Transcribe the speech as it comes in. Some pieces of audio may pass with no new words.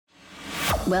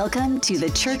Welcome to the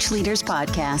Church Leaders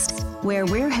Podcast, where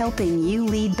we're helping you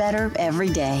lead better every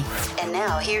day. And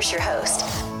now, here's your host.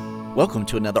 Welcome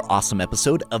to another awesome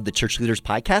episode of the Church Leaders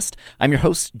Podcast. I'm your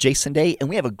host, Jason Day, and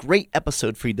we have a great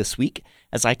episode for you this week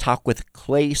as I talk with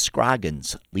Clay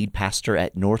Scroggins, lead pastor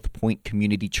at North Point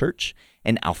Community Church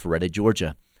in Alpharetta,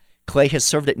 Georgia. Clay has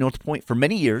served at North Point for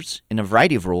many years in a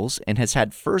variety of roles and has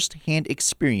had firsthand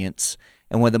experience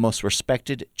in one of the most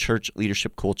respected church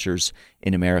leadership cultures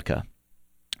in America.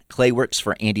 Clay works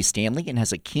for Andy Stanley and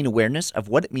has a keen awareness of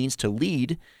what it means to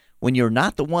lead when you're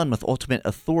not the one with ultimate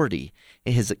authority.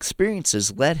 His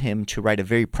experiences led him to write a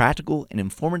very practical and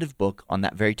informative book on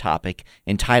that very topic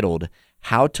entitled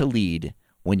How to Lead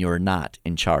When You're Not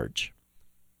in Charge.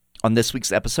 On this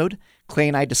week's episode, Clay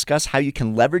and I discuss how you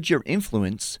can leverage your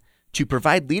influence to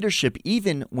provide leadership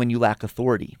even when you lack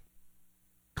authority.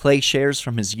 Clay shares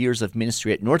from his years of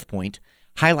ministry at North Point,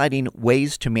 highlighting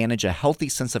ways to manage a healthy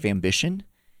sense of ambition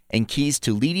and keys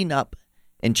to leading up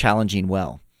and challenging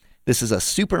well. This is a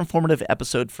super informative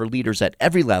episode for leaders at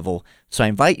every level, so I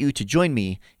invite you to join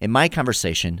me in my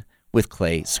conversation with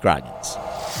Clay Scroggins.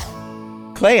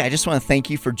 Clay, I just want to thank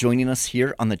you for joining us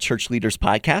here on the Church Leaders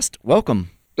Podcast.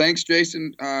 Welcome. Thanks,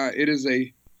 Jason. It is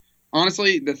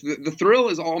honestly, the thrill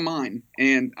is all mine.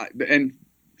 And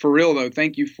for real though,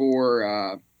 thanks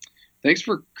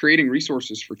for creating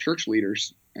resources for church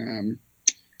leaders.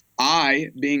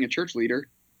 I, being a church leader,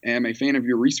 am a fan of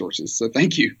your resources. So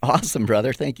thank you. Awesome,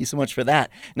 brother. Thank you so much for that.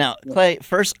 Now, Clay,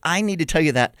 first, I need to tell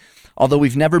you that although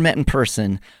we've never met in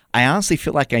person, I honestly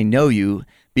feel like I know you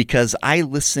because I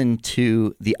listened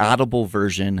to the Audible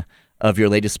version of your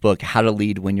latest book, How to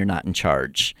Lead When You're Not in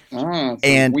Charge.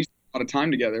 And we spent a lot of time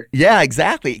together. Yeah,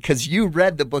 exactly. Because you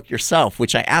read the book yourself,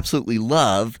 which I absolutely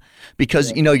love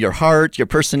because, you know, your heart, your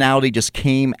personality just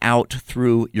came out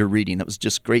through your reading. That was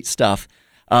just great stuff.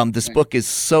 This book is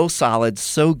so solid,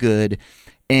 so good,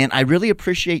 and I really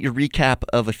appreciate your recap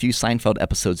of a few Seinfeld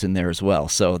episodes in there as well.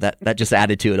 So that just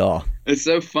added to it all. It's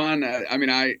so fun.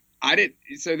 I did.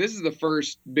 So this is the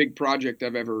first big project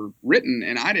I've ever written,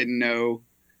 and I didn't know.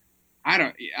 I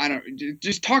don't.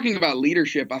 Just talking about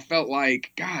leadership, I felt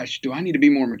like, gosh, do I need to be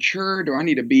more mature? Do I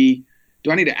need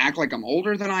to act like I'm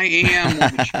older than I am?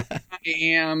 More mature than I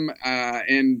am?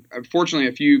 And unfortunately,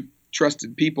 a few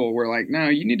trusted people were like, no,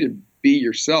 you need to be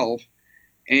yourself.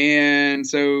 And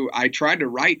so I tried to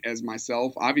write as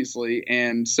myself, obviously,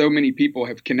 and so many people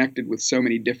have connected with so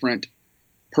many different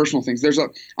personal things.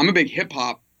 I'm a big hip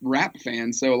hop rap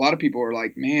fan, so a lot of people are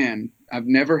like, man, I've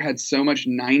never had so much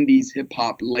 90s hip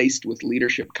hop laced with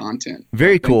leadership content.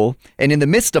 Very cool. And in the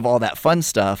midst of all that fun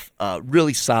stuff,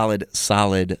 really solid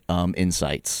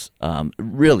insights.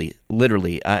 Really,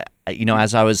 literally,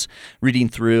 as I was reading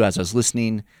through, as I was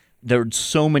listening, there were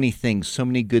so many things, so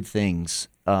many good things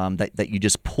that you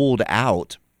just pulled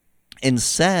out and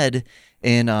said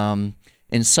in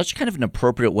such kind of an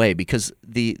appropriate way, because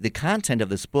the content of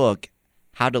this book,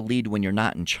 How to Lead When You're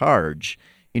Not in Charge,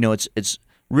 it's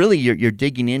really you're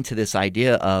digging into this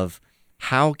idea of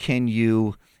how can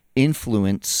you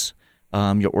influence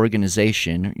your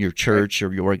organization, your church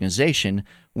or your organization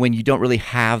when you don't really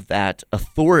have that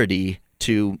authority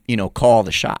to call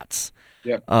the shots.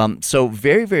 Yep. So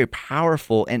very, very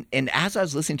powerful. And as I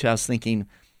was listening to it, I was thinking,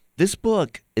 this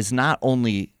book is not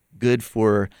only good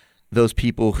for those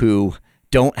people who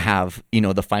don't have,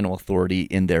 the final authority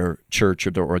in their church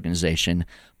or their organization,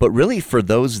 but really for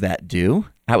those that do.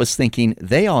 I was thinking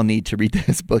they all need to read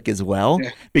this book as well,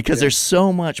 because there's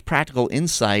so much practical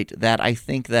insight that I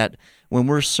think that when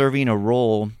we're serving a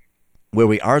role where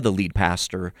we are the lead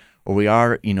pastor or we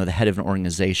are, the head of an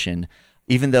organization,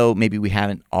 even though maybe we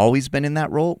haven't always been in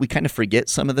that role, we kind of forget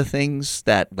some of the things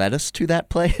that led us to that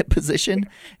position.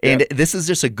 And this is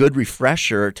just a good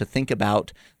refresher to think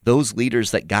about those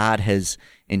leaders that God has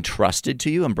entrusted to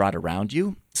you and brought around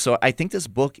you. So I think this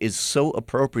book is so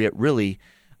appropriate, really,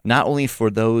 not only for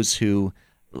those who,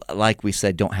 like we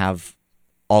said, don't have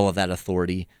all of that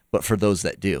authority, but for those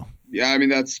that do. Yeah,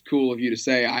 that's cool of you to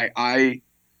say. I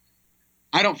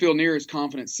don't feel near as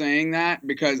confident saying that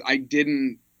because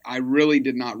I really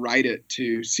did not write it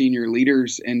to senior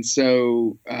leaders. And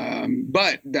so, I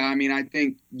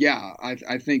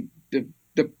think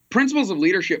the principles of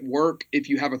leadership work if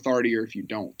you have authority or if you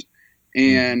don't.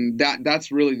 And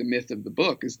that's really the myth of the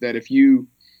book, is that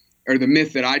the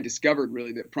myth that I discovered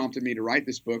really that prompted me to write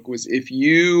this book was if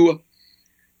you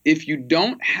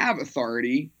don't have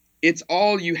authority, it's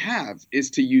all you have is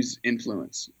to use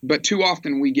influence. But too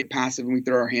often we get passive and we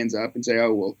throw our hands up and say,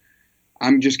 oh, well,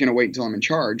 I'm just going to wait until I'm in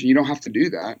charge. You don't have to do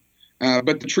that.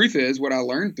 But the truth is, what I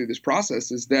learned through this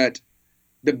process is that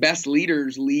the best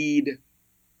leaders lead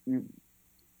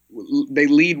they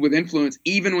lead with influence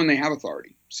even when they have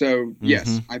authority. So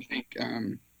yes, I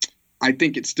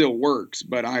think it still works,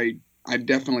 but I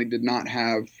definitely did not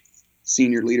have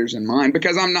senior leaders in mind,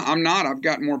 because I've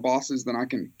got more bosses than I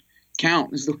can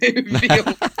count, is the way it feels.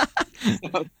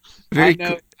 So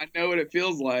I know what it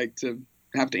feels like to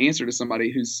have to answer to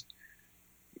somebody who's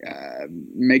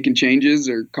making changes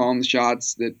or calling the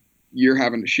shots that you're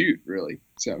having to shoot, really.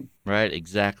 So right,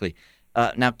 exactly.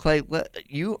 Now, Clay,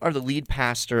 you are the lead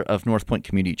pastor of North Point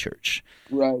Community Church,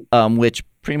 right? Which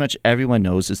pretty much everyone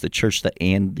knows is the church that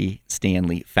Andy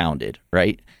Stanley founded,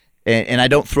 right? And I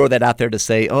don't throw that out there to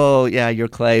say, oh, yeah, you're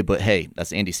Clay, but hey,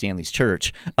 that's Andy Stanley's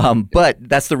church. But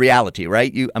that's the reality,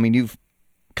 right? You've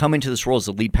come into this role as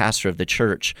the lead pastor of the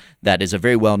church that is a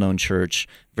very well-known church,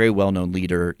 very well-known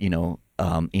leader,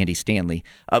 Andy Stanley.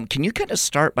 Can you kind of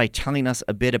start by telling us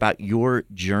a bit about your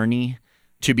journey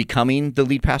to becoming the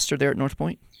lead pastor there at North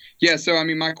Point? Yeah, so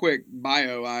my quick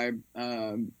bio, I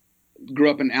grew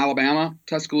up in Alabama,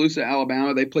 Tuscaloosa,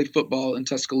 Alabama. They play football in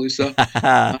Tuscaloosa.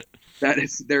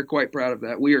 They're quite proud of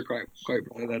that. We are quite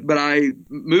proud of that. But I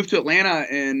moved to Atlanta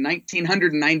in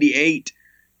 1998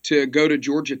 to go to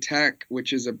Georgia Tech,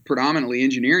 which is a predominantly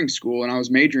engineering school, and I was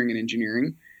majoring in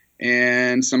engineering.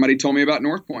 And somebody told me about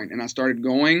North Point, and I started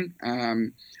going.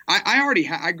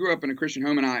 I grew up in a Christian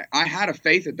home, and I had a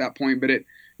faith at that point, but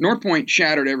North Point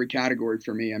shattered every category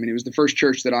for me. It was the first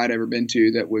church that I'd ever been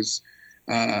to that was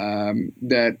where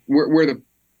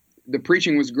the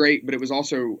preaching was great, but it was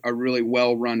also a really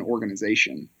well-run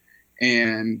organization.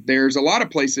 And there's a lot of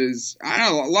places, I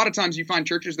know a lot of times you find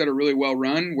churches that are really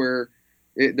well-run where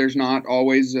there's not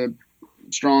always a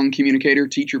strong communicator,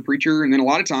 teacher, preacher. And then a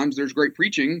lot of times there's great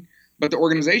preaching, but the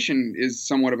organization is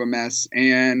somewhat of a mess.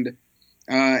 And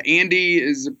Andy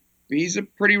he's a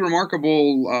pretty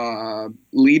remarkable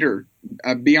leader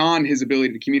beyond his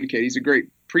ability to communicate. He's a great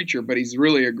preacher, but he's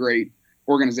really a great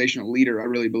organizational leader. I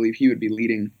really believe he would be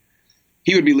leading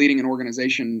an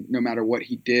organization no matter what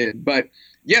he did. But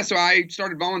yeah, so I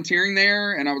started volunteering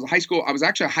there, and I was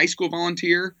actually a high school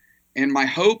volunteer. And my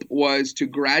hope was to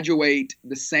graduate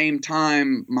the same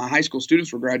time my high school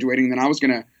students were graduating. Then I was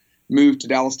going to move to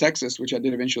Dallas, Texas, which I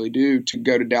did eventually do, to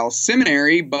go to Dallas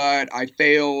Seminary, but I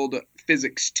failed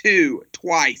Physics 2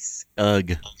 twice.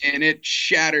 Ugh. And it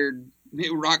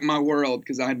rocked my world,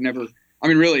 because I had never,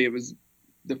 really, it was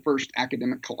the first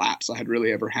academic collapse I had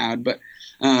really ever had. But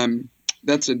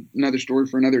that's another story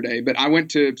for another day. But I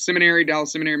went to seminary,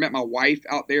 Dallas Seminary, met my wife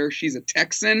out there. She's a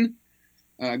Texan.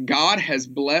 God has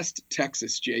blessed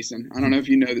Texas, Jason. I don't know if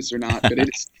you know this or not, but it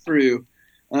is true.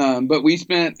 But we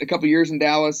spent a couple years in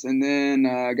Dallas, and then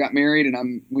got married,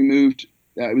 and we moved.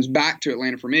 It was back to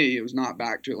Atlanta for me. It was not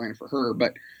back to Atlanta for her.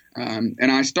 But and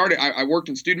I worked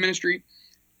in student ministry,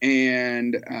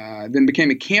 and then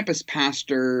became a campus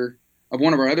pastor of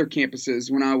one of our other campuses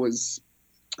when I was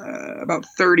about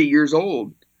 30 years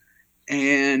old.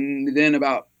 And then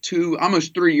about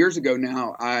almost 3 years ago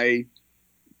now, I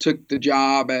took the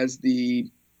job as the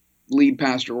lead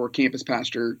pastor or campus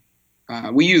pastor.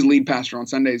 We use lead pastor on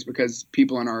Sundays because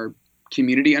people in our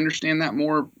community understand that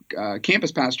more.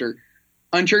 Campus pastor,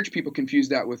 unchurched people confuse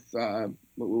that with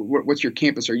what's your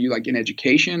campus? Are you like in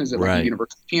education? Is it like a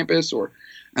university campus? Or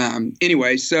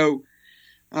anyway, so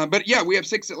but yeah, we have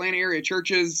 6 Atlanta area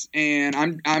churches, and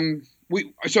I'm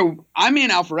in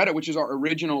Alpharetta, which is our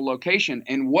original location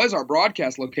and was our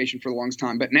broadcast location for the longest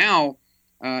time. But now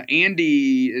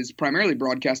Andy is primarily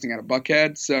broadcasting out of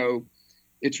Buckhead, so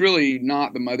it's really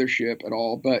not the mothership at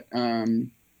all, but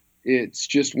it's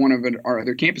just one of our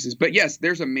other campuses. But yes,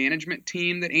 there's a management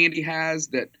team that Andy has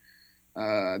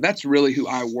that's really who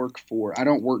I work for. I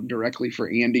don't work directly for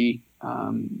Andy,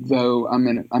 though I'm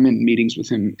in meetings with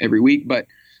him every week. But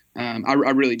I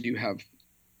really do have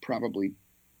probably,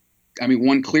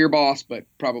 one clear boss, but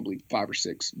probably 5 or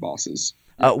 6 bosses.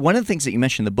 One of the things that you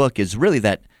mentioned in the book is really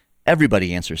that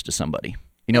everybody answers to somebody.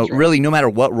 Right. Really, no matter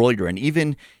what role you're in,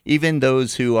 even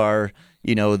those who are,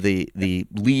 the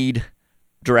lead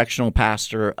directional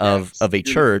pastor of a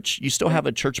church, you still have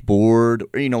a church board,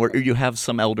 or you have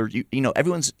some elders.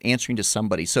 Everyone's answering to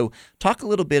somebody. So, talk a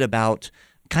little bit about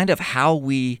kind of how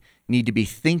we need to be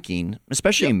thinking,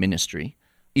 especially in ministry.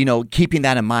 Keeping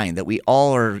that in mind, that we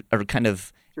all are kind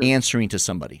of answering to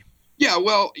somebody. Yeah,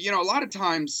 well, a lot of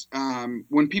times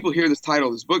when people hear this title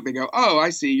of this book, they go, oh,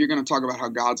 I see, you're going to talk about how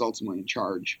God's ultimately in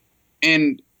charge.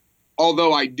 And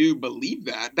although I do believe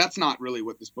that, that's not really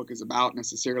what this book is about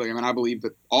necessarily. I believe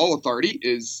that all authority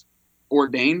is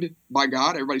ordained by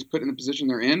God. Everybody's put in the position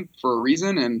they're in for a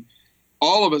reason, and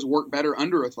all of us work better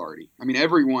under authority.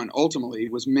 Everyone ultimately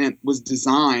was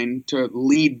designed to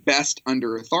lead best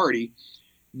under authority.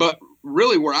 But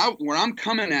really where I'm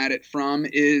coming at it from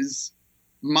is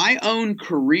my own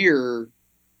career.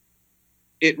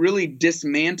 It really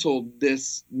dismantled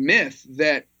this myth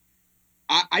that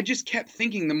I just kept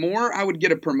thinking the more I would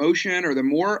get a promotion or the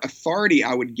more authority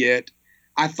I would get,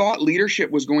 I thought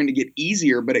leadership was going to get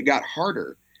easier, but it got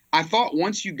harder. I thought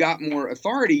once you got more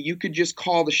authority, you could just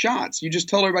call the shots. You just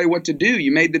tell everybody what to do.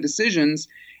 You made the decisions,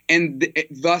 and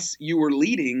thus you were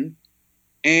leading.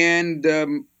 And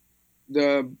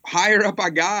the higher up I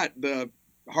got, the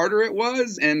harder it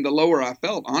was, and the lower I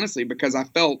felt, honestly, because I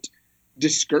felt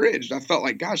discouraged. I felt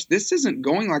like, gosh, this isn't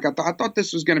going like I thought. I thought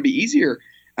this was going to be easier.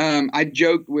 I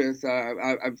joked with,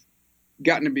 I've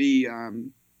gotten to be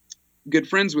good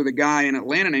friends with a guy in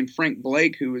Atlanta named Frank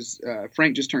Blake, who was,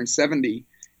 Frank just turned 70,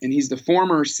 and he's the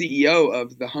former CEO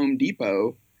of the Home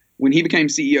Depot. When he became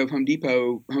CEO of Home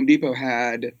Depot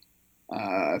had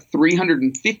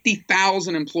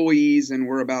 350,000 employees and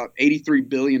were about $83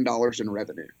 billion in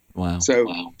revenue. Wow.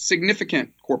 So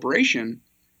significant corporation.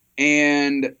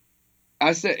 And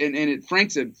I said,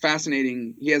 Frank's he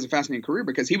has a fascinating career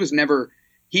because he was never,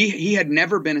 he had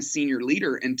never been a senior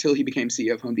leader until he became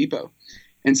CEO of Home Depot.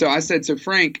 And so I said, so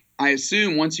Frank, I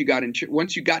assume once you got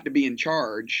to be in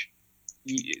charge,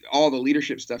 all the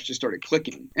leadership stuff just started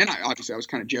clicking. And I was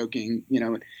kind of joking,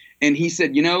 and he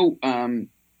said,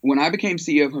 when I became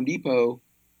CEO of Home Depot,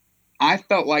 I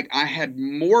felt like I had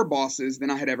more bosses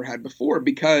than I had ever had before,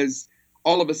 because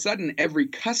all of a sudden every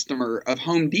customer of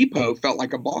Home Depot felt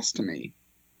like a boss to me,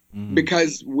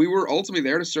 because we were ultimately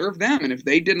there to serve them. And if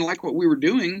they didn't like what we were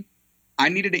doing, I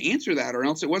needed to answer that, or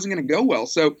else it wasn't going to go well.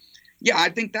 So yeah, I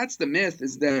think that's the myth,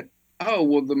 is that, oh,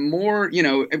 well, the more,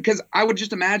 because I would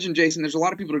just imagine, Jason, there's a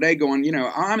lot of people today going,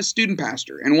 I'm a student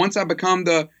pastor, and once I become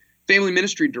the family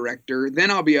ministry director,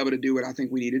 then I'll be able to do what I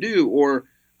think we need to do. Or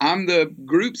I'm the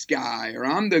groups guy, or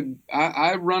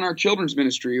I run our children's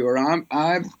ministry, or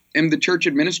I am the church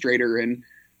administrator. And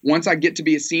once I get to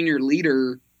be a senior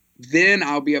leader, then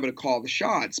I'll be able to call the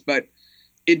shots. But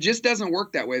it just doesn't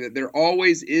work that way, that there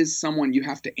always is someone you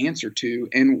have to answer to.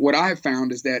 And what I have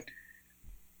found is that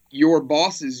your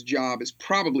boss's job is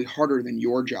probably harder than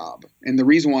your job. And the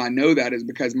reason why I know that is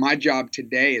because my job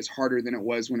today is harder than it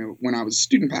was when I was a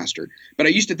student pastor. But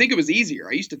I used to think it was easier.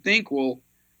 I used to think, well,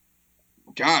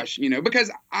 gosh, because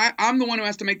I'm the one who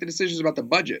has to make the decisions about the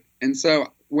budget. And so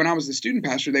when I was a student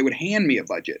pastor, they would hand me a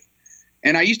budget.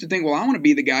 And I used to think, well, I want to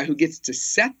be the guy who gets to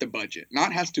set the budget,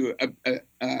 not has to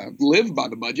live by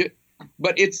the budget.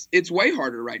 But it's way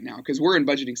harder right now, because we're in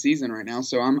budgeting season right now.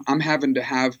 So I'm having to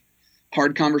have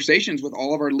hard conversations with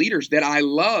all of our leaders that I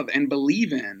love and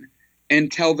believe in, and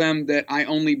tell them that I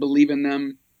only believe in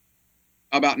them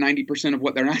about 90% of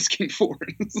what they're asking for.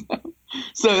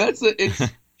 So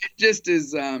it just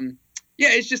is,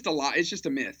 it's just a lot. It's just a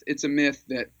myth. It's a myth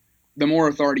that the more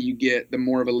authority you get, the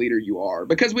more of a leader you are,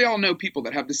 because we all know people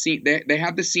that have they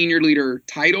have the senior leader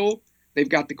title. They've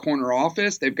got the corner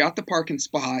office, they've got the parking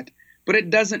spot, but it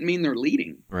doesn't mean they're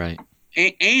leading. Right.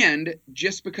 And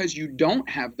just because you don't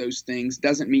have those things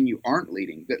doesn't mean you aren't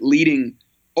leading. That leading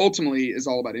ultimately is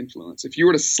all about influence. If you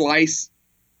were to slice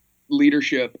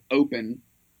leadership open,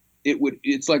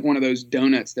 it's like one of those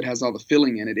donuts that has all the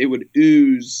filling in it. It would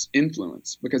ooze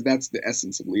influence, because that's the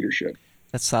essence of leadership.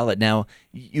 That's solid. Now,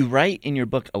 you write in your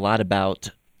book a lot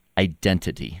about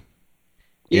identity.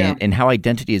 Yeah. And how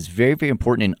identity is very, very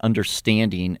important in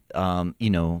understanding,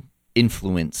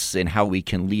 influence and how we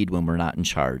can lead when we're not in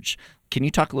charge. Can you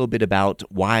talk a little bit about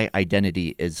why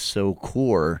identity is so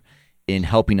core in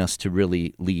helping us to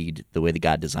really lead the way that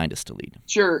God designed us to lead?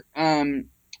 Sure.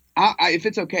 If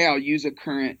it's okay, I'll use a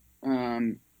current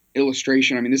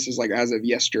illustration. I mean, this is like as of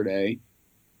yesterday.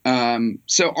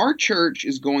 So our church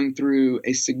is going through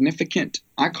a significant,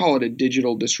 I call it a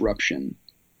digital disruption.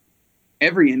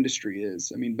 Every industry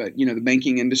is. I mean, but the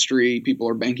banking industry, people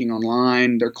are banking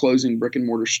online. They're closing brick and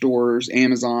mortar stores.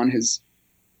 Amazon has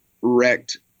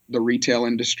wrecked the retail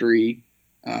industry.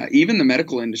 Even the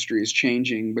medical industry is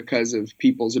changing because of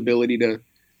people's ability to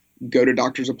go to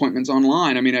doctor's appointments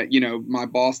online. I mean, my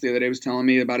boss the other day was telling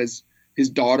me about his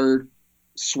daughter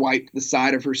swiped the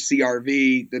side of her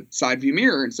CRV, the side view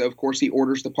mirror. And so, of course, he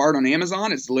orders the part on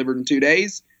Amazon. It's delivered in 2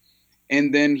 days.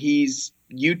 And then he's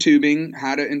YouTubing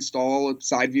how to install a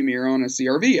side view mirror on a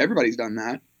CRV. Everybody's done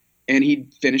that. And he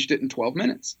finished it in 12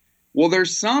 minutes. Well,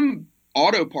 there's some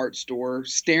auto parts store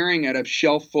staring at a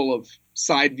shelf full of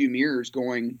side view mirrors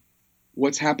going,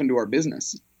 what's happened to our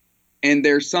business? And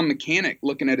there's some mechanic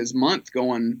looking at his month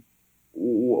going,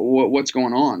 what's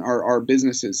going on? Our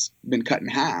business has been cut in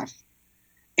half.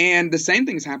 And the same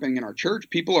thing is happening in our church.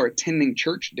 People are attending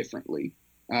church differently.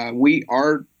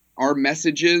 Our Our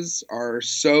messages are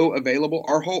so available.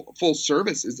 Our whole full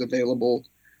service is available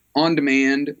on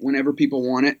demand whenever people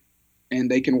want it,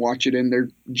 and they can watch it in their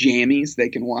jammies. They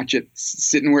can watch it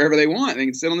sitting wherever they want. They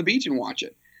can sit on the beach and watch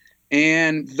it.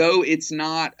 And though it's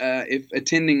not, if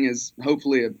attending is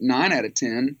hopefully a 9 out of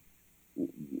 10,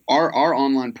 our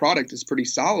online product is pretty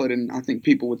solid. And I think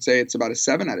people would say it's about a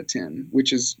 7 out of 10,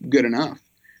 which is good enough.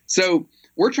 So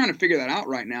we're trying to figure that out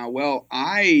right now. Well,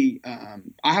 I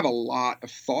have a lot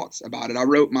of thoughts about it.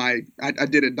 I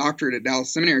did a doctorate at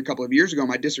Dallas Seminary a couple of years ago.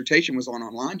 My dissertation was on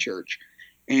online church,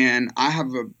 and I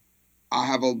have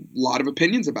a lot of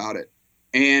opinions about it.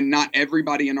 And not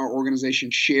everybody in our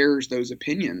organization shares those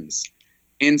opinions.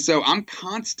 And so I'm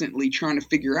constantly trying to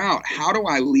figure out, how do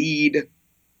I lead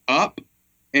up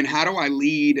and how do I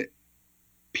lead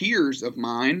peers of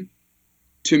mine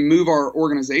to move our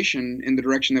organization in the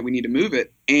direction that we need to move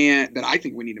it, and that I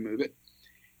think we need to move it.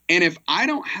 And if I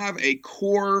don't have a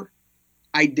core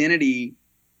identity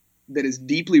that is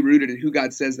deeply rooted in who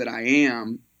God says that I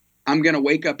am, I'm going to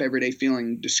wake up every day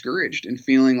feeling discouraged and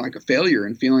feeling like a failure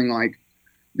and feeling like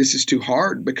this is too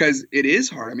hard, because it is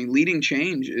hard. I mean, leading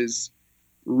change is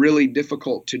really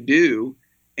difficult to do.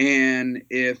 And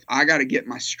if I got to get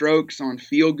my strokes on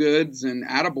feel goods and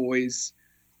attaboys,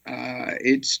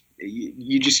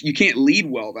 you can't lead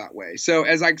well that way. So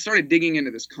as I started digging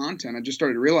into this content, I just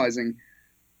started realizing,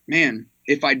 man,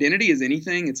 if identity is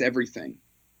anything, it's everything.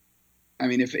 I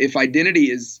mean, if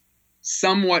identity is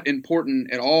somewhat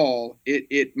important at all,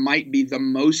 it might be the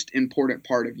most important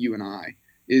part of you and I,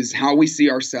 is how we see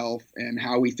ourselves and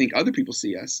how we think other people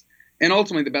see us. And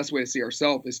ultimately, the best way to see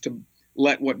ourselves is to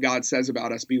let what God says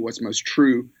about us be what's most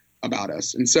true about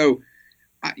us. And so,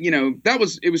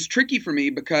 it was tricky for me,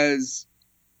 because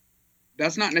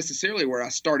that's not necessarily where I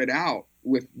started out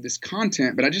with this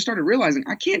content, but I just started realizing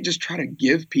I can't just try to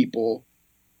give people,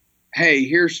 hey,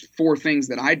 here's 4 things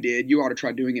that I did, you ought to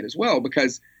try doing it as well,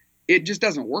 because it just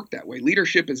doesn't work that way.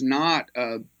 Leadership is not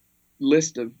a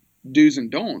list of do's and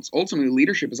don'ts. Ultimately,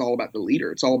 leadership is all about the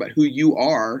leader. It's all about who you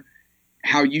are,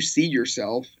 how you see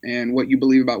yourself, and what you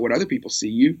believe about what other people see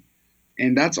you.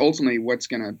 And that's ultimately what's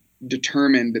going to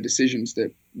determine the decisions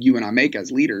that you and I make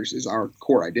as leaders, is our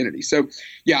core identity. So,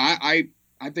 yeah, I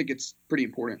think it's pretty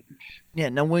important. Yeah.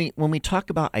 Now, when we talk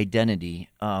about identity,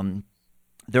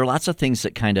 there are lots of things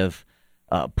that kind of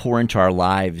pour into our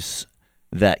lives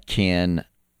that can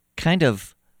kind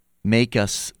of make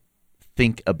us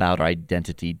think about our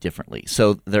identity differently.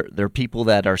 So there are people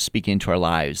that are speaking into our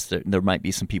lives. There might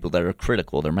be some people that are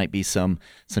critical. There might be some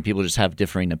people just have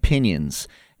differing opinions.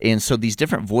 And so these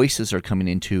different voices are coming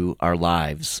into our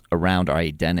lives around our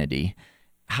identity.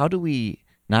 How do we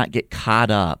not get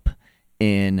caught up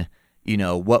in,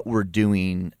 what we're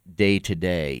doing day to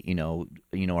day,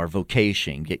 our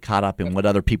vocation, get caught up in what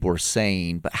other people are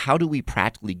saying, but how do we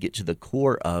practically get to the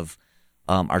core of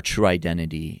our true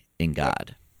identity in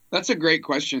God? That's a great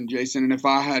question, Jason.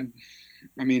 And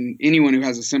anyone who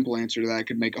has a simple answer to that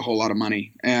could make a whole lot of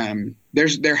money.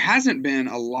 There hasn't been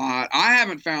I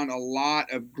haven't found a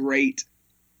lot of great,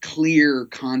 clear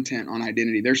content on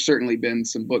identity. There's certainly been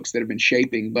some books that have been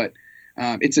shaping, but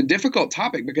it's a difficult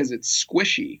topic because it's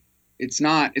squishy. It's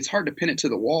hard to pin it to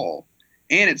the wall,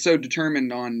 and it's so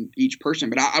determined on each person.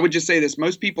 But I would just say this: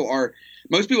 most people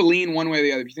lean one way or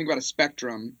the other. If you think about a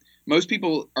spectrum, most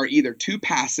people are either too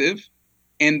passive,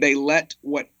 and they let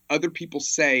what other people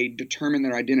say determine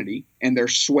their identity, and they're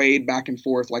swayed back and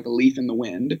forth like a leaf in the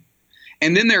wind.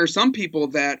 And then there are some people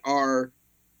that are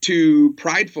too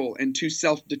prideful and too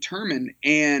self-determined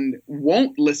and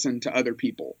won't listen to other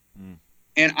people. Mm.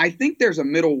 And I think there's a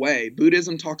middle way.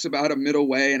 Buddhism talks about a middle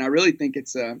way, and I really think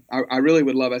I really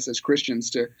would love us as Christians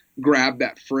to grab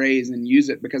that phrase and use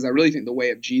it, because I really think the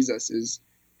way of Jesus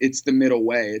it's the middle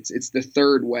way. It's the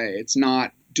third way. It's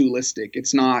not dualistic.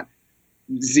 It's not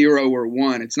 0 or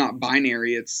 1. It's not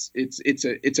binary. It's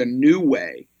a new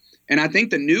way. And I think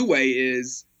the new way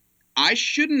is, I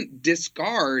shouldn't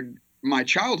discard my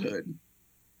childhood.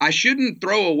 I shouldn't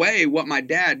throw away what my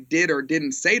dad did or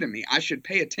didn't say to me. I should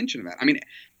pay attention to that. I mean,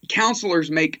 counselors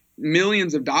make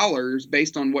millions of dollars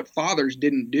based on what fathers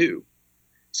didn't do.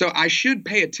 So I should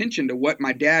pay attention to what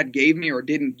my dad gave me or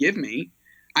didn't give me.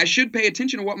 I should pay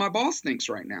attention to what my boss thinks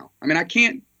right now. I mean, I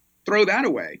can't throw that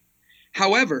away.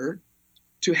 However,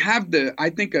 to have the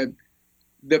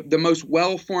most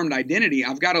well-formed identity,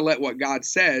 I've got to let what God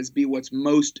says be what's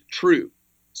most true.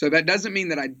 So that doesn't mean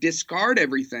that I discard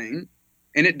everything,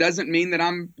 and it doesn't mean that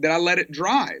I let it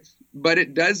drive, but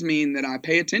it does mean that I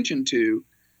pay attention to,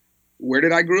 where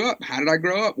did I grow up? How did I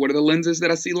grow up? What are the lenses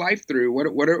that I see life through?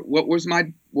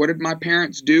 What did my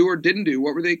parents do or didn't do?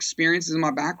 What were the experiences in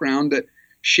my background that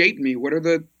shaped me? What are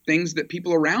the things that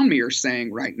people around me are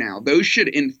saying right now. Those should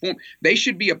inform, they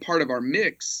should be a part of our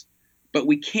mix, but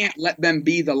we can't let them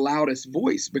be the loudest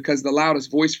voice, because the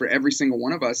loudest voice for every single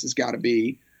one of us has got to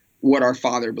be what our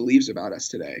Father believes about us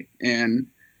today. And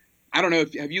I don't know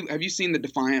if have you seen the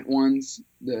Defiant Ones,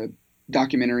 the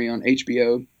documentary on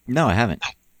HBO? No, I haven't.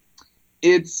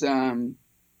 It's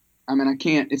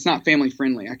it's not family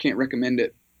friendly. I can't recommend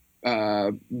it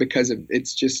because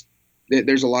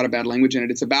there's a lot of bad language in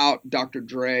it. It's about Dr.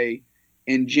 Dre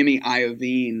and Jimmy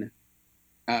Iovine.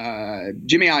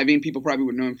 Jimmy Iovine, people probably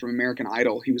would know him from American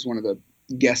Idol. He was one of the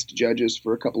guest judges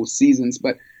for a couple of seasons,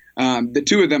 but the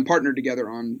two of them partnered together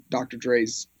on Dr.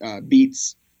 Dre's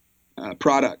Beats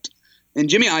product. And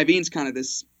Jimmy Iovine's kind of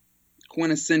this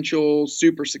quintessential,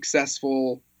 super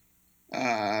successful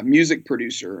music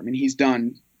producer. I mean, he's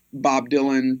done Bob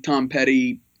Dylan, Tom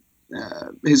Petty.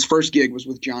 His first gig was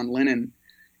with John Lennon.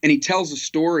 And he tells a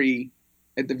story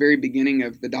at the very beginning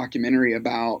of the documentary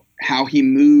about how he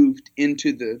moved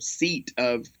into the seat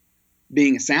of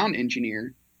being a sound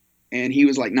engineer. And he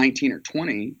was like 19 or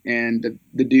 20. And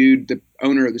the dude, the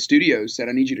owner of the studio, said,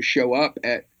 I need you to show up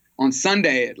on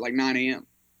Sunday at like 9 a.m.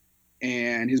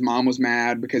 And his mom was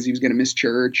mad because he was going to miss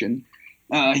church. And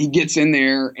he gets in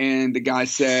there and the guy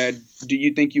said, do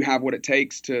you think you have what it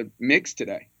takes to mix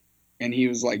today? And he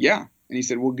was like, yeah. And he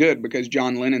said, well, good, because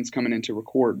John Lennon's coming in to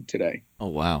record today. Oh,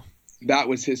 wow. That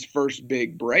was his first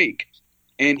big break.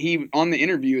 And on the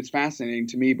interview, it's fascinating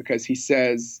to me because he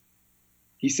says,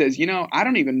 I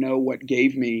don't even know what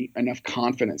gave me enough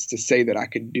confidence to say that I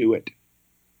could do it.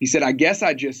 He said, I guess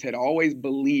I just had always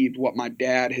believed what my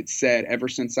dad had said ever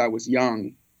since I was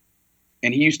young.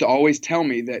 And he used to always tell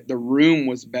me that the room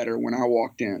was better when I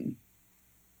walked in.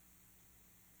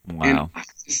 Wow. And I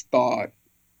just thought,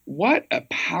 what a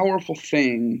powerful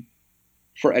thing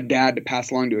for a dad to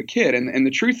pass along to a kid. And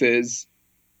the truth is,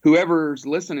 whoever's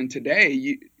listening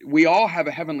today, we all have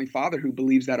a heavenly Father who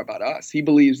believes that about us. He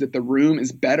believes that the room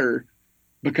is better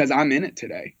because I'm in it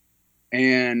today.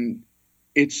 And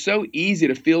it's so easy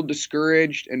to feel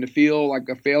discouraged and to feel like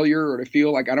a failure or to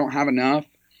feel like I don't have enough.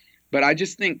 But I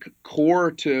just think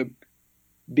core to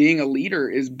being a leader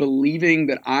is believing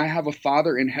that I have a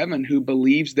Father in heaven who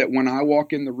believes that when I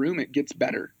walk in the room, it gets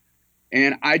better.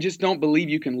 And I just don't believe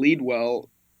you can lead well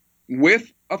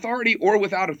with authority or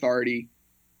without authority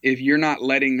if you're not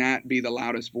letting that be the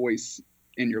loudest voice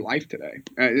in your life today.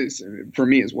 It's, for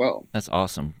me as well. That's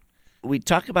awesome. We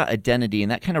talk about identity,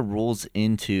 and that kind of rolls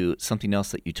into something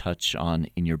else that you touch on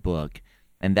in your book,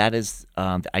 and that is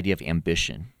the idea of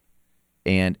ambition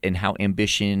and how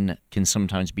ambition can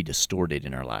sometimes be distorted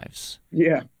in our lives.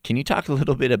 Yeah. Can you talk a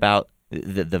little bit about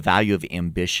the value of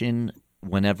ambition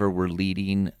whenever we're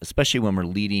leading, especially when we're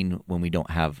leading when we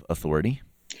don't have authority?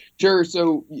 Sure.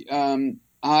 So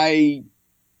I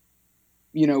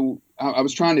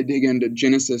was trying to dig into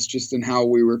Genesis just in how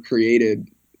we were created.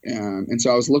 And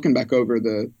so I was looking back over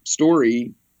the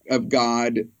story of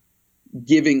God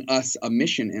giving us a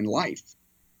mission in life.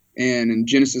 And in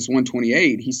Genesis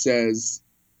 1:28, he says,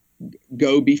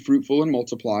 go be fruitful and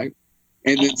multiply.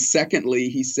 And then secondly,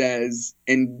 he says,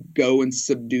 and go and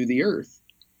subdue the earth.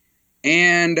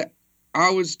 And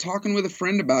I was talking with a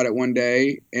friend about it one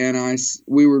day, and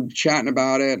we were chatting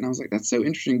about it, and I was like, that's so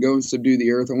interesting, go and subdue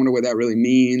the earth. I wonder what that really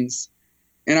means.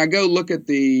 And I go look at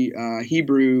the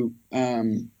Hebrew,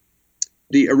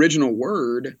 the original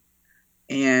word,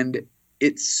 and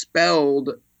it's spelled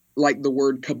like the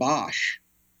word kibosh.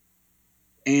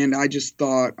 And I just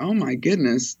thought, oh my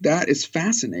goodness, that is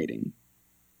fascinating.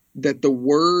 That the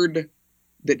word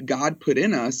that God put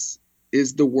in us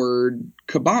is the word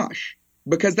kibosh.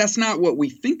 Because that's not what we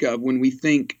think of when we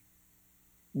think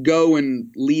go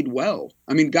and lead well.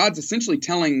 I mean, God's essentially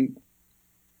telling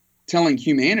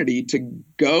humanity to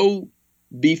go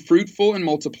be fruitful and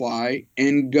multiply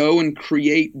and go and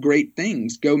create great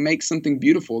things. Go make something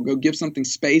beautiful. Go give something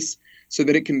space so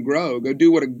that it can grow. Go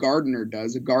do what a gardener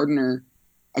does. A gardener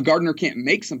can't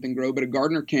make something grow, but a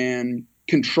gardener can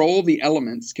control the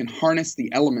elements, can harness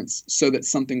the elements so that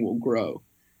something will grow.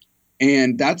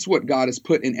 And that's what God has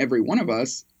put in every one of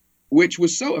us, which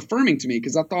was so affirming to me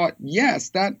because I thought, yes,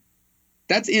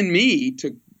 that's in me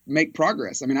to make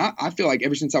progress. I mean, I feel like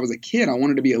ever since I was a kid, I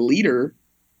wanted to be a leader,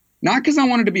 not because I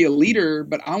wanted to be a leader,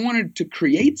 but I wanted to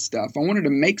create stuff. I wanted to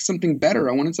make something better.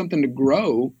 I wanted something to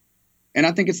grow. And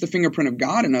I think it's the fingerprint of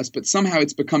God in us, but somehow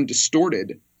it's become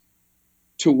distorted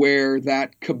to where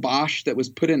that kibosh that was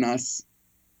put in us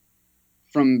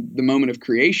from the moment of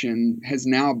creation has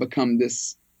now become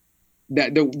this,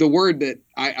 that the word that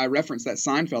I referenced, that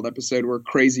Seinfeld episode where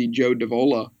crazy Joe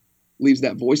Davola leaves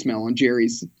that voicemail on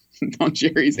Jerry's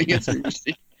answering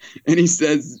machine. And he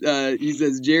says,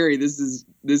 Jerry, this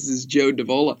is Joe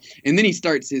Davola. And then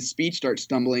his speech starts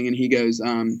stumbling, and he goes,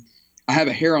 I have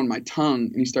a hair on my tongue.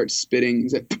 And he starts spitting.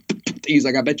 He's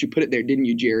like, I bet you put it there, didn't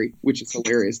you, Jerry? Which is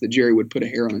hilarious that Jerry would put a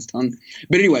hair on his tongue.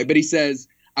 But anyway, he says,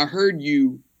 I heard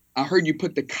you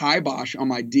put the kibosh on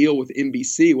my deal with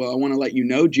NBC. Well, I want to let you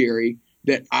know, Jerry,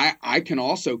 that I can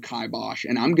also kibosh,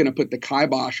 and I'm going to put the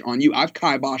kibosh on you. I've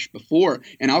kiboshed before,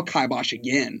 and I'll kibosh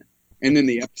again. And then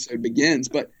the episode begins.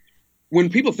 But when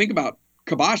people think about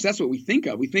kibosh, that's what we think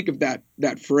of. We think of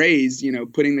that phrase,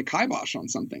 putting the kibosh on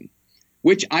something,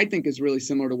 which I think is really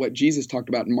similar to what Jesus talked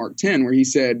about in Mark 10, where he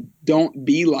said, don't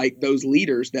be like those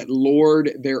leaders that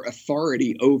lord their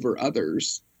authority over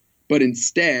others, but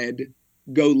instead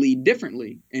go lead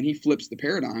differently. And he flips the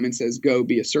paradigm and says, go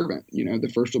be a servant.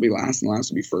 The first will be last and the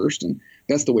last will be first. And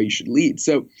that's the way you should lead.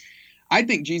 So I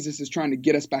think Jesus is trying to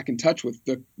get us back in touch with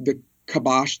the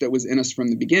kibosh that was in us from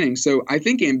the beginning. So I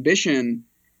think ambition,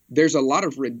 there's a lot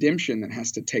of redemption that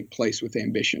has to take place with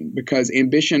ambition, because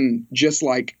ambition, just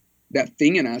like that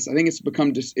thing in us, I think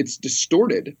it's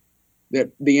distorted,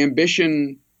 that the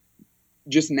ambition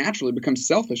just naturally becomes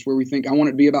selfish, where we think, I want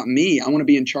it to be about me. I want to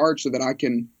be in charge so that I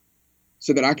can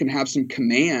have some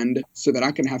command, so that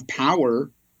I can have power.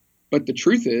 But the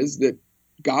truth is that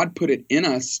God put it in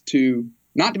us to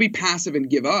not to be passive and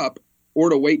give up or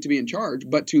to wait to be in charge,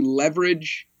 but to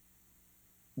leverage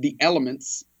the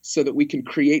elements so that we can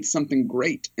create something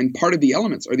great. And part of the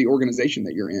elements are the organization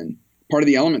that you're in. Part of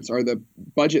the elements are the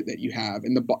budget that you have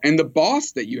and the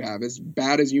boss that you have, as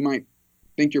bad as you might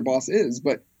think your boss is.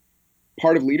 But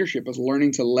part of leadership is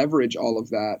learning to leverage all of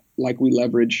that, like we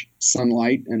leverage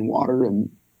sunlight and water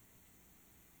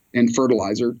and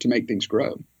fertilizer to make things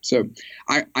grow. So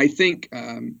I think,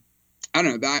 I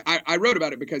don't know, I wrote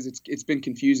about it because it's been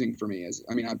confusing for me.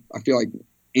 I feel like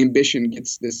ambition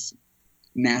gets this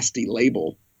nasty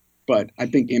label, but I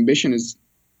think ambition is,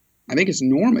 it's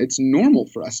normal. It's normal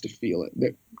for us to feel it,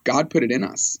 that God put it in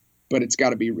us, but it's got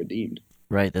to be redeemed.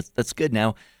 Right. That's good.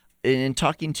 Now, in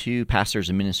talking to pastors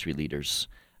and ministry leaders,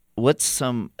 what's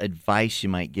some advice you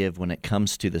might give when it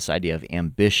comes to this idea of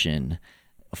ambition,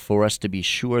 for us to be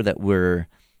sure that we're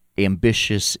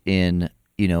ambitious in,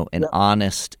 an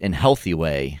honest and healthy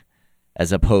way,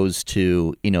 as opposed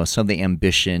to, some of the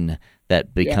ambition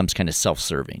that becomes kind of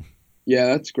self-serving? Yeah,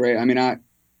 that's great.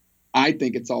 I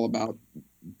think it's all about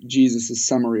Jesus'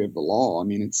 summary of the law.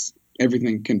 It's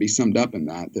everything can be summed up in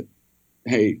that,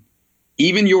 hey,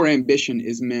 even your ambition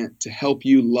is meant to help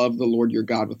you love the Lord your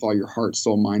God with all your heart,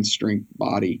 soul, mind, strength,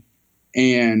 body,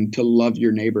 and to love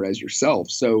your neighbor as yourself.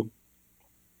 So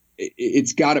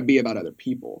it's got to be about other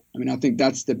people. I think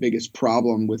that's the biggest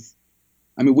problem with,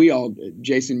 we all,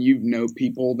 Jason,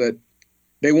 people that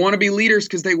they want to be leaders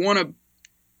because they want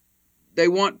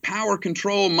power,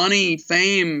 control, money,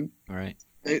 fame. All right.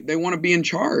 They want to be in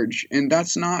charge. And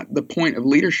that's not the point of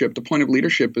leadership. The point of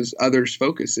leadership is others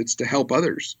focus. It's to help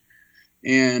others.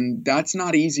 And that's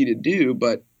not easy to do,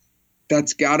 but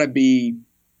that's got to be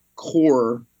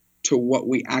core to what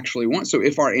we actually want. So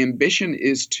if our ambition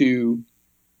is to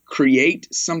create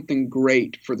something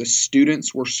great for the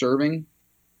students we're serving,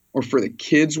 or for the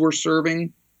kids we're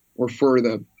serving, or for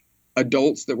the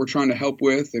adults that we're trying to help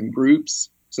with in groups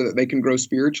so that they can grow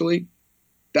spiritually,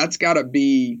 that's got to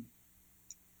be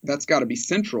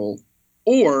central,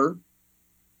 or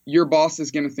your boss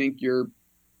is going to think you're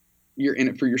in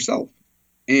it for yourself.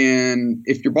 And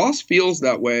if your boss feels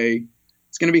that way,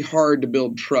 it's going to be hard to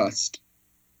build trust.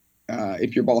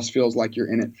 If your boss feels like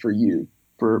you're in it for you,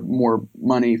 for more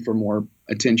money, for more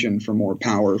attention, for more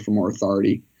power, for more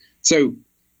authority. So,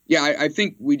 yeah, I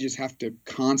think we just have to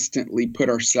constantly put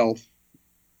ourselves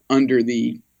under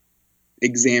the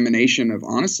examination of,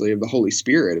 honestly, of the Holy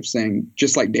Spirit, of saying,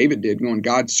 just like David did, going,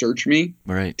 God, search me,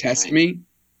 right, test me,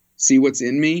 see what's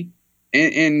in me.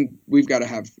 And we've got to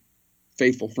have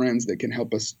faithful friends that can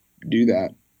help us do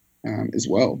that as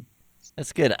well.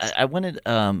 That's good. I wanted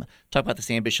to talk about this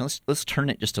ambition. Let's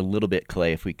turn it just a little bit,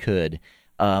 Clay, if we could,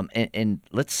 and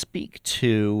let's speak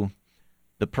to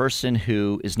the person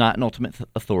who is not an ultimate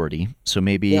authority. So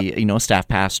maybe a staff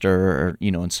pastor, or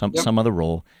in some other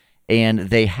role, and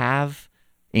they have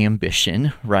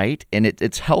ambition, right? And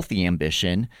it's healthy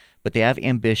ambition, but they have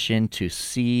ambition to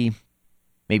see.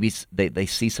 Maybe they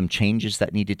see some changes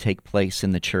that need to take place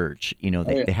in the church.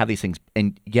 They have these things,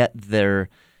 and yet their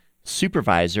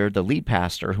supervisor, the lead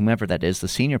pastor, whomever that is, the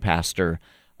senior pastor,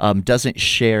 doesn't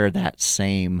share that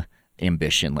same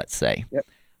ambition, let's say. Yep.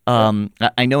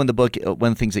 I know in the book,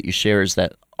 one of the things that you share is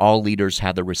that all leaders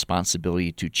have the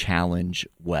responsibility to challenge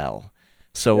well.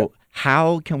 So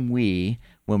how can we,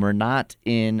 when we're not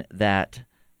in that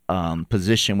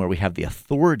position where we have the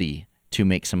authority to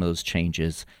make some of those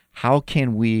changes, how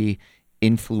can we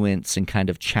influence and kind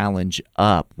of challenge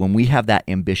up when we have that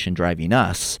ambition driving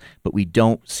us, but we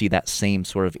don't see that same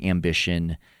sort of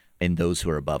ambition in those who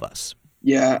are above us?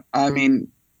 Yeah, I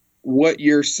mean, what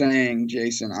you're saying,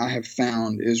 Jason, I have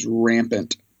found is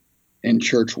rampant in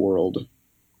church world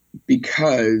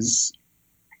because,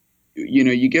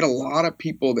 you get a lot of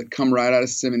people that come right out of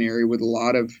seminary with a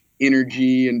lot of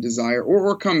energy and desire,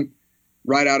 or come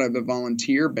right out of the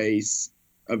volunteer base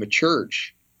of a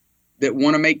church that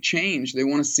want to make change. They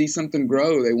want to see something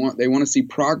grow. They want to see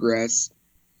progress.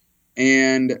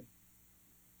 And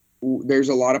there's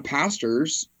a lot of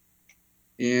pastors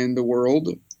in the world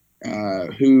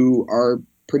who are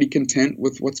pretty content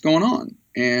with what's going on.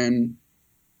 And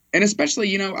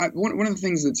especially, one of the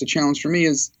things that's a challenge for me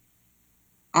is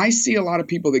I see a lot of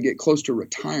people that get close to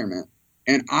retirement.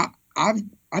 And I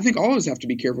think all of us have to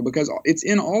be careful because it's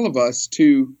in all of us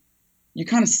you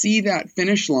kind of see that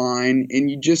finish line and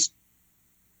you just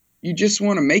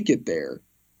want to make it there.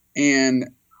 And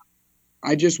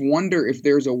I just wonder if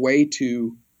there's a way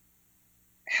to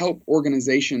help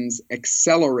organizations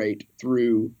accelerate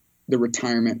through the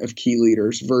retirement of key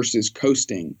leaders versus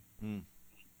coasting.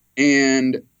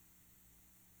 And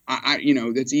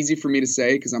that's easy for me to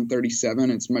say because I'm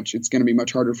 37. It's going to be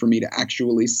much harder for me to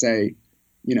actually say,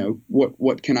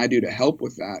 what can I do to help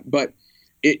with that? But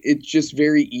it's just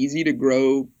very easy to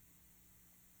grow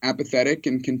apathetic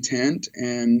and content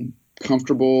and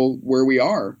comfortable where we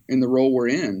are in the role we're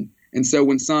in. And so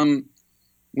when some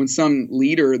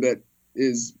leader that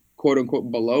is quote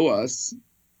unquote below us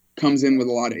comes in with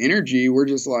a lot of energy, we're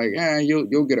just like,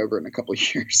 you'll get over it in a couple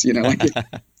of years,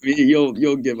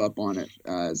 you'll give up on it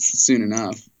soon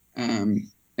enough. And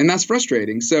that's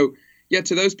frustrating. So yeah,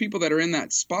 to those people that are in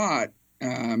that spot,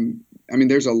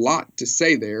 there's a lot to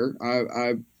say there.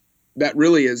 That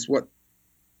really is what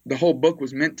the whole book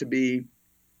was meant to be,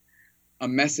 a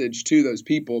message to those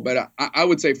people. But I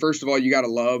would say, first of all, you got to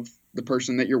love the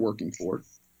person that you're working for.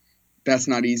 That's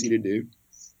not easy to do,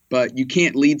 but you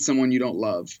can't lead someone you don't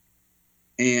love.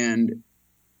 And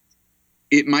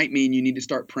it might mean you need to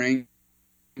start praying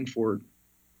for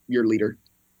your leader.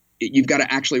 You've got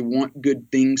to actually want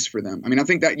good things for them. I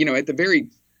think that, at the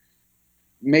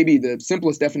maybe the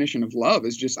simplest definition of love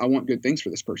is just, I want good things for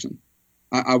this person.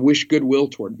 I wish goodwill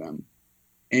toward them.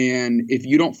 And if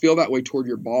you don't feel that way toward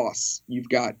your boss, you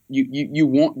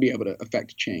won't be able to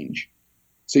affect change.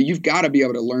 So you've got to be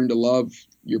able to learn to love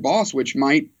your boss,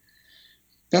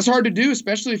 that's hard to do,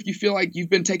 especially if you feel like you've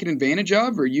been taken advantage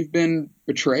of, or you've been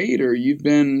betrayed, or you've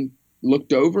been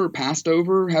looked over, passed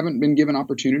over, haven't been given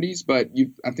opportunities. But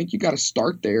I think you got to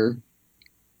start there.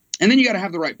 And then you got to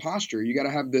have the right posture. You got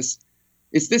to have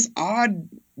it's this odd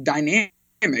dynamic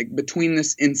between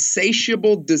this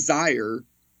insatiable desire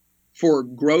for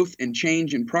growth and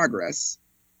change and progress,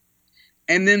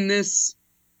 and then this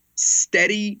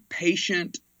steady,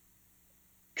 patient,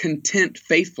 content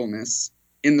faithfulness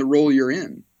in the role you're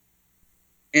in.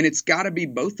 And it's got to be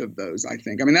both of those, I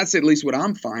think. That's at least what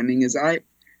I'm finding is I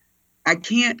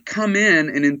can't come in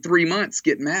and in 3 months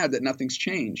get mad that nothing's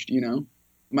changed.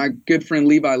 My good friend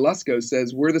Levi Lusko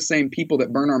says we're the same people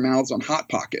that burn our mouths on Hot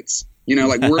Pockets.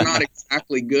 We're not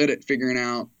exactly good at figuring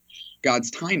out God's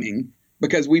timing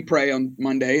because we pray on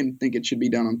Monday and think it should be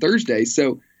done on Thursday.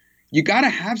 So you got to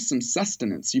have some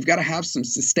sustenance. You've got to have some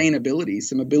sustainability,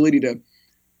 some ability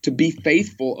to be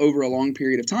faithful over a long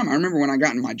period of time. I remember when I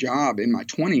got in my job in my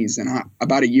 20s and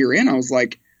about a year in, I was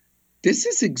like, this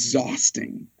is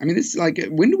exhausting. This is like,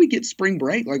 when do we get spring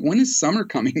break? Like, when is summer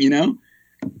coming,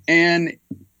 And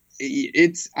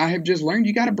I have just learned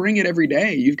you got to bring it every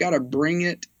day. You've got to bring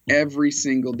it every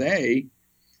single day.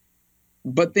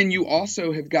 But then you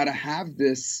also have got to have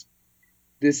this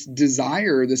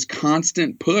desire, this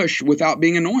constant push without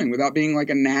being annoying, without being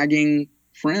like a nagging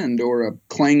friend or a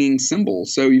clanging cymbal.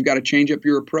 So you've got to change up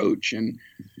your approach. And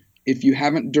if you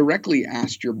haven't directly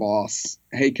asked your boss,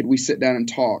 hey, could we sit down and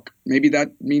talk? Maybe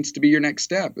that means to be your next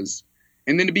step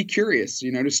and then to be curious,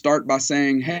 to start by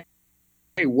saying, hey,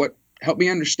 help me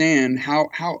understand how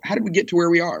did we get to where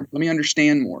we are? Let me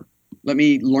understand more. Let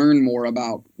me learn more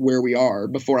about where we are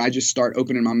before I just start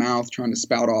opening my mouth, trying to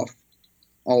spout off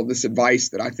all of this advice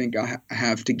that I think I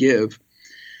have to give.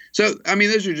 So,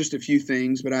 those are just a few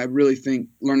things, but I really think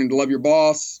learning to love your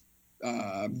boss,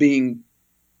 being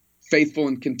faithful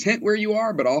and content where you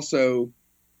are, but also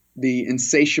the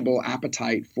insatiable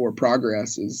appetite for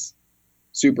progress is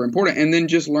super important. And then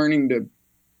just learning to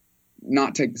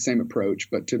not take the same approach,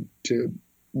 but to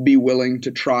be willing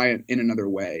to try it in another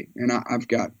way. And I've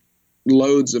got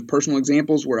loads of personal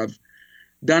examples where I've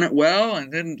done it well,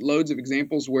 and then loads of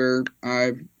examples where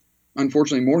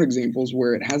unfortunately more examples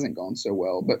where it hasn't gone so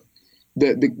well. But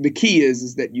the key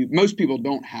is that most people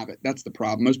don't have it. That's the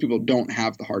problem. Most people don't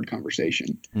have the hard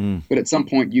conversation. But at some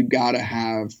point you got to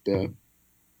have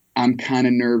I'm kind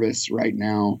of nervous right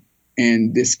now,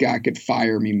 and this guy could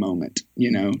fire me moment,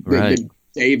 Right. The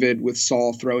David with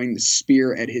Saul throwing the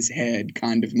spear at his head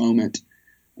kind of moment,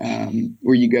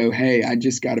 where you go, hey, I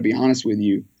just got to be honest with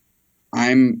you.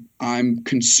 I'm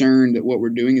concerned that what we're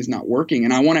doing is not working,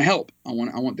 and I want to help. I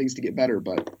want things to get better,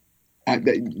 but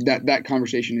that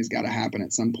conversation has got to happen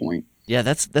at some point. Yeah,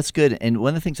 that's good. And one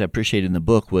of the things I appreciated in the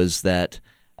book was that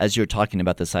as you're talking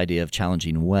about this idea of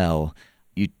challenging well,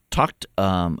 you talked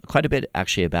quite a bit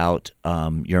actually about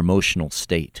your emotional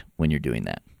state when you're doing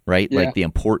that, right? Yeah. Like the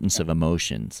importance of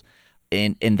emotions.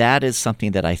 And that is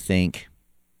something that I think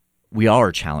we all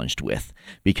are challenged with,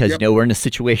 because Yep. we're in a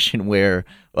situation where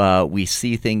we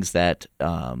see things that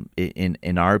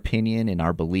in our opinion, in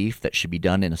our belief, that should be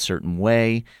done in a certain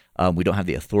way. We don't have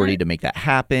the authority to make that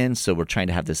happen, so we're trying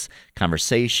to have this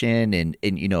conversation, and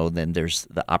then there's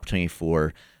the opportunity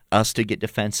for us to get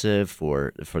defensive,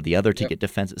 for the other to Yep. get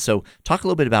defensive. So talk a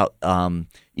little bit about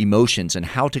emotions and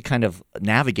how to kind of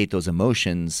navigate those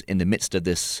emotions in the midst of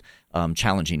this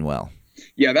challenging well.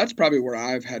 Yeah, that's probably where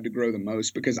I've had to grow the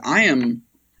most, because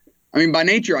by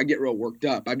nature, I get real worked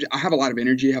up. I have a lot of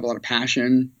energy, I have a lot of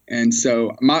passion. And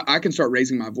so I can start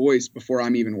raising my voice before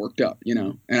I'm even worked up,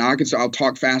 and I'll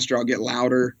talk faster, I'll get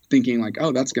louder, thinking like,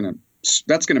 oh, that's going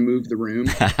to move the room.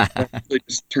 It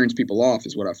just turns people off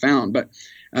is what I found. But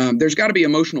there's got to be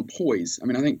emotional poise.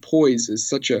 I think poise is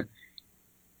such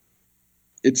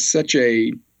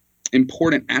a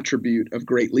important attribute of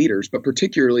great leaders, but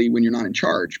particularly when you're not in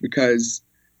charge, because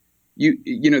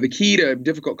the key to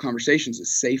difficult conversations is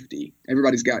safety.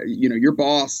 Everybody's got, your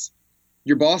boss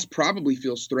probably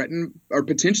feels threatened, or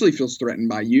potentially feels threatened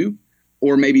by you,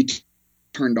 or maybe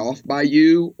turned off by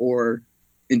you, or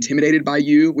intimidated by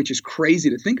you, which is crazy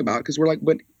to think about, because we're like,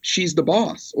 but she's the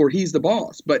boss or he's the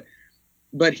boss, but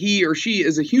he or she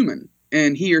is a human,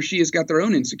 and he or she has got their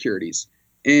own insecurities,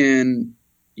 and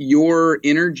your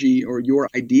energy or your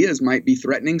ideas might be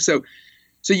threatening. So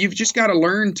you've just got to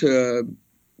learn to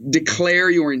declare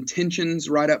your intentions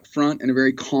right up front in a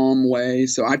very calm way.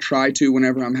 So I try to,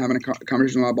 whenever I'm having a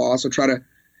conversation with my boss, I try to,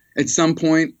 at some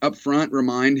point up front,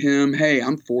 remind him, hey,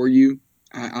 I'm for you.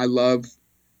 I love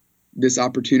this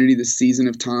opportunity, this season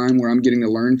of time where I'm getting to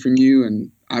learn from you. And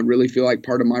I really feel like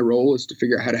part of my role is to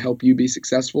figure out how to help you be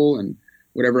successful, and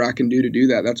whatever I can do to do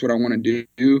that, that's what I want to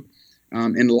do.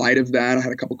 In light of that, I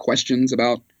had a couple questions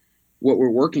about what we're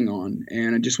working on,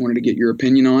 and I just wanted to get your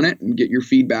opinion on it and get your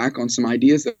feedback on some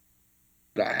ideas that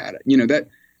I had. That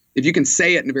if you can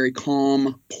say it in a very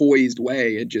calm, poised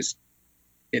way,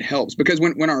 it helps, because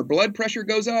when our blood pressure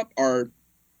goes up, our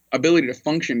ability to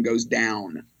function goes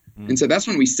down. And so that's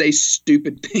when we say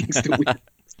stupid things that we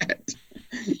said.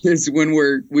 It's when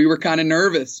we were kind of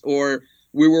nervous, or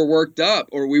we were worked up,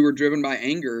 or we were driven by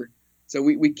anger. So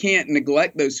we can't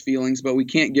neglect those feelings, but we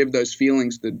can't give those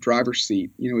feelings the driver's seat.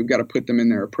 We've got to put them in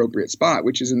their appropriate spot,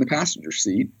 which is in the passenger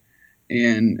seat.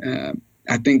 And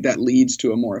I think that leads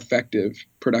to a more effective,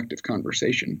 productive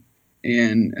conversation.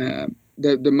 And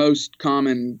the most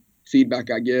common feedback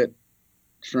I get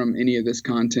from any of this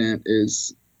content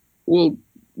is, well,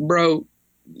 bro,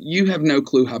 you have no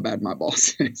clue how bad my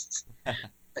boss is.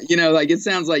 It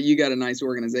sounds like you got a nice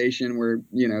organization where,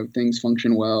 things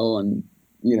function well, and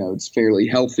it's fairly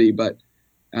healthy, but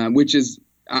which is,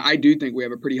 I do think we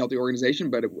have a pretty healthy organization,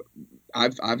 but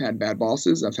I've had bad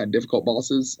bosses. I've had difficult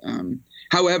bosses.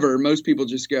 However, most people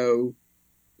just go,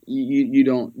 you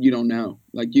don't know,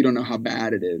 like, you don't know how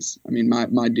bad it is.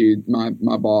 My dude,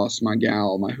 my boss, my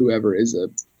gal, my whoever is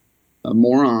a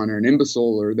moron or an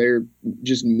imbecile, or they're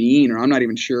just mean, or I'm not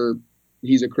even sure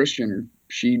he's a Christian or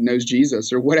she knows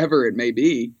Jesus or whatever it may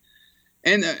be.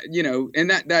 And, and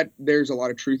that there's a lot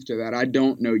of truth to that. I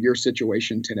don't know your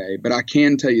situation today, but I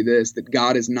can tell you this, that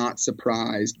God is not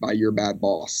surprised by your bad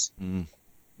boss.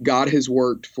 God has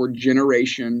worked for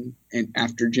generation and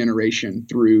after generation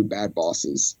through bad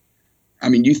bosses.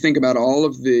 You think about all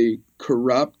of the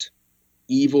corrupt,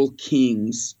 evil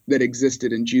kings that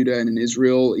existed in Judah and in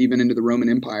Israel, even into the Roman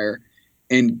Empire,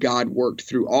 and God worked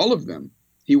through all of them.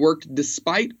 He worked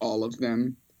despite all of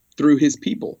them through his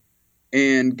people.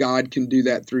 And God can do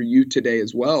that through you today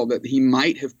as well, that he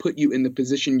might have put you in the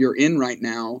position you're in right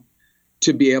now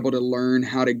to be able to learn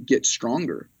how to get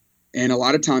stronger. And a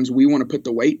lot of times we want to put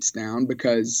the weights down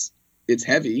because it's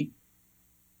heavy,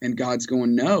 and God's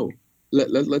going, no,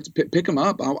 let's pick them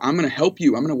up. I'm going to help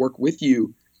you. I'm going to work with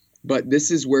you. but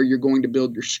this is where you're going to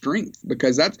build your strength,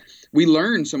 because we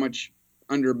learn so much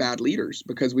under bad leaders,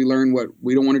 because we learn what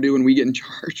we don't want to do when we get in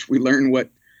charge. We learn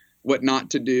what not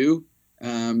to do.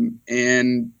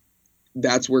 And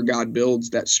that's where God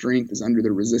builds that strength, is under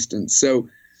the resistance. So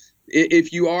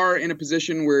if you are in a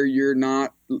position where you're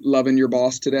not loving your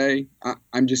boss today,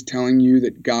 I'm just telling you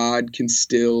that God can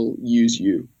still use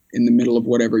you in the middle of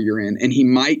whatever you're in. And he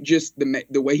might just,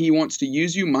 the way he wants to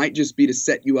use you might just be to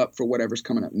set you up for whatever's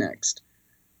coming up next.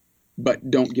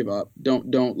 But don't give up.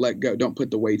 Don't let go. Don't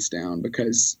put the weights down,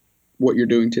 because what you're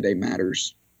doing today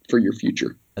matters for your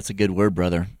future. That's a good word,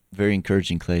 brother. Very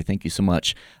encouraging, Clay. Thank you so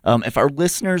much. If our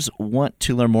listeners want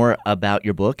to learn more about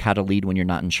your book, How to Lead When You're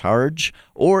Not in Charge,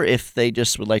 or if they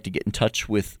just would like to get in touch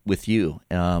with you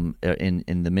in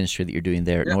the ministry that you're doing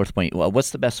there at North Point,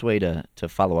 what's the best way to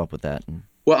follow up with that?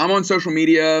 Well, I'm on social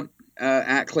media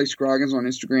at Clay Scroggins on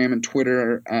Instagram and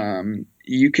Twitter.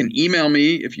 You can email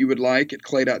me if you would like at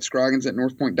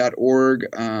clay.scroggins@northpoint.org.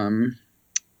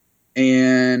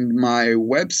 And my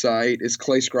website is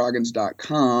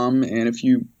clayscroggins.com. And if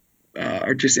you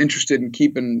are just interested in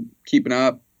keeping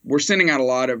up, we're sending out a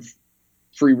lot of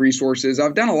free resources.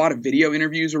 I've done a lot of video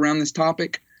interviews around this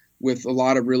topic with a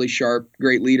lot of really sharp,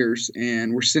 great leaders,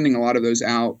 and we're sending a lot of those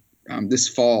out this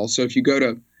fall. So if you go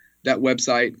to that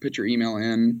website, put your email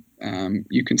in,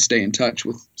 you can stay in touch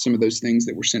with some of those things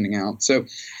that we're sending out. So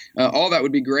all that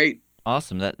would be great.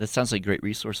 Awesome. That sounds like great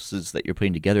resources that you're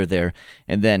putting together there.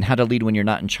 And then How to Lead When You're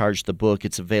Not in Charge, the book,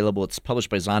 it's available. It's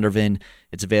published by Zondervan.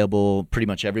 It's available pretty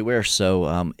much everywhere.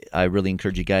 So I really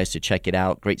encourage you guys to check it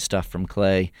out. Great stuff from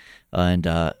Clay, and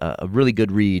a really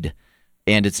good read.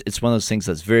 And it's one of those things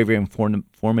that's very, very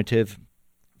informative,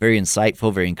 very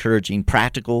insightful, very encouraging,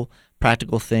 practical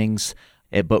things,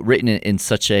 but written in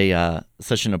such an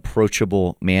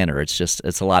approachable manner.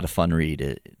 It's a lot of fun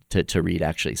read to read,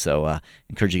 actually. So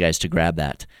encourage you guys to grab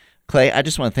that. Clay, I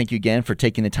just want to thank you again for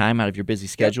taking the time out of your busy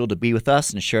schedule to be with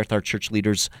us and share with our church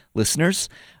leaders, listeners.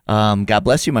 God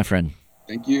bless you, my friend.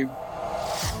 Thank you.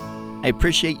 I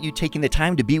appreciate you taking the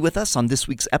time to be with us on this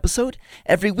week's episode.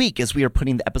 Every week, as we are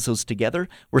putting the episodes together,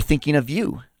 we're thinking of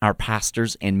you, our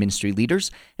pastors and ministry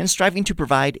leaders, and striving to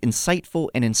provide insightful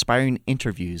and inspiring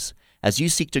interviews as you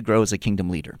seek to grow as a kingdom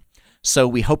leader. So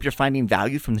we hope you're finding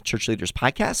value from the Church Leaders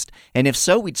Podcast, and if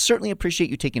so, we'd certainly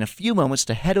appreciate you taking a few moments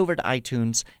to head over to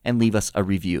iTunes and leave us a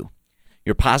review.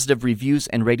 Your positive reviews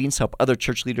and ratings help other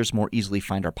church leaders more easily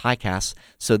find our podcasts,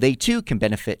 so they too can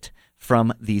benefit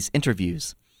from these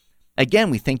interviews.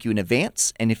 Again, we thank you in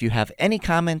advance, and if you have any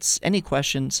comments, any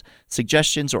questions,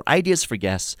 suggestions, or ideas for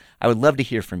guests, I would love to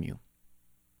hear from you.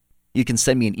 You can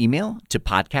send me an email to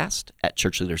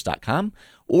podcast@churchleaders.com,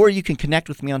 or you can connect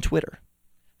with me on Twitter.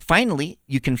 Finally,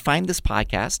 you can find this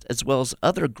podcast as well as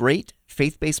other great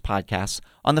faith-based podcasts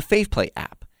on the FaithPlay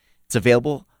app. It's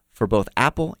available for both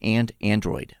Apple and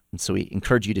Android, and so we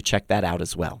encourage you to check that out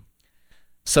as well.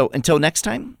 So until next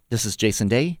time, this is Jason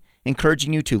Day,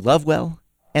 encouraging you to love well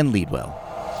and lead well.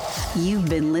 You've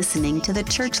been listening to the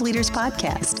Church Leaders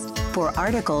Podcast. For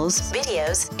articles,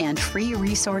 videos, and free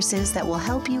resources that will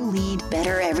help you lead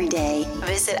better every day,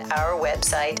 visit our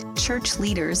website,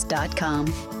 churchleaders.com.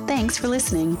 Thanks for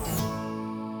listening.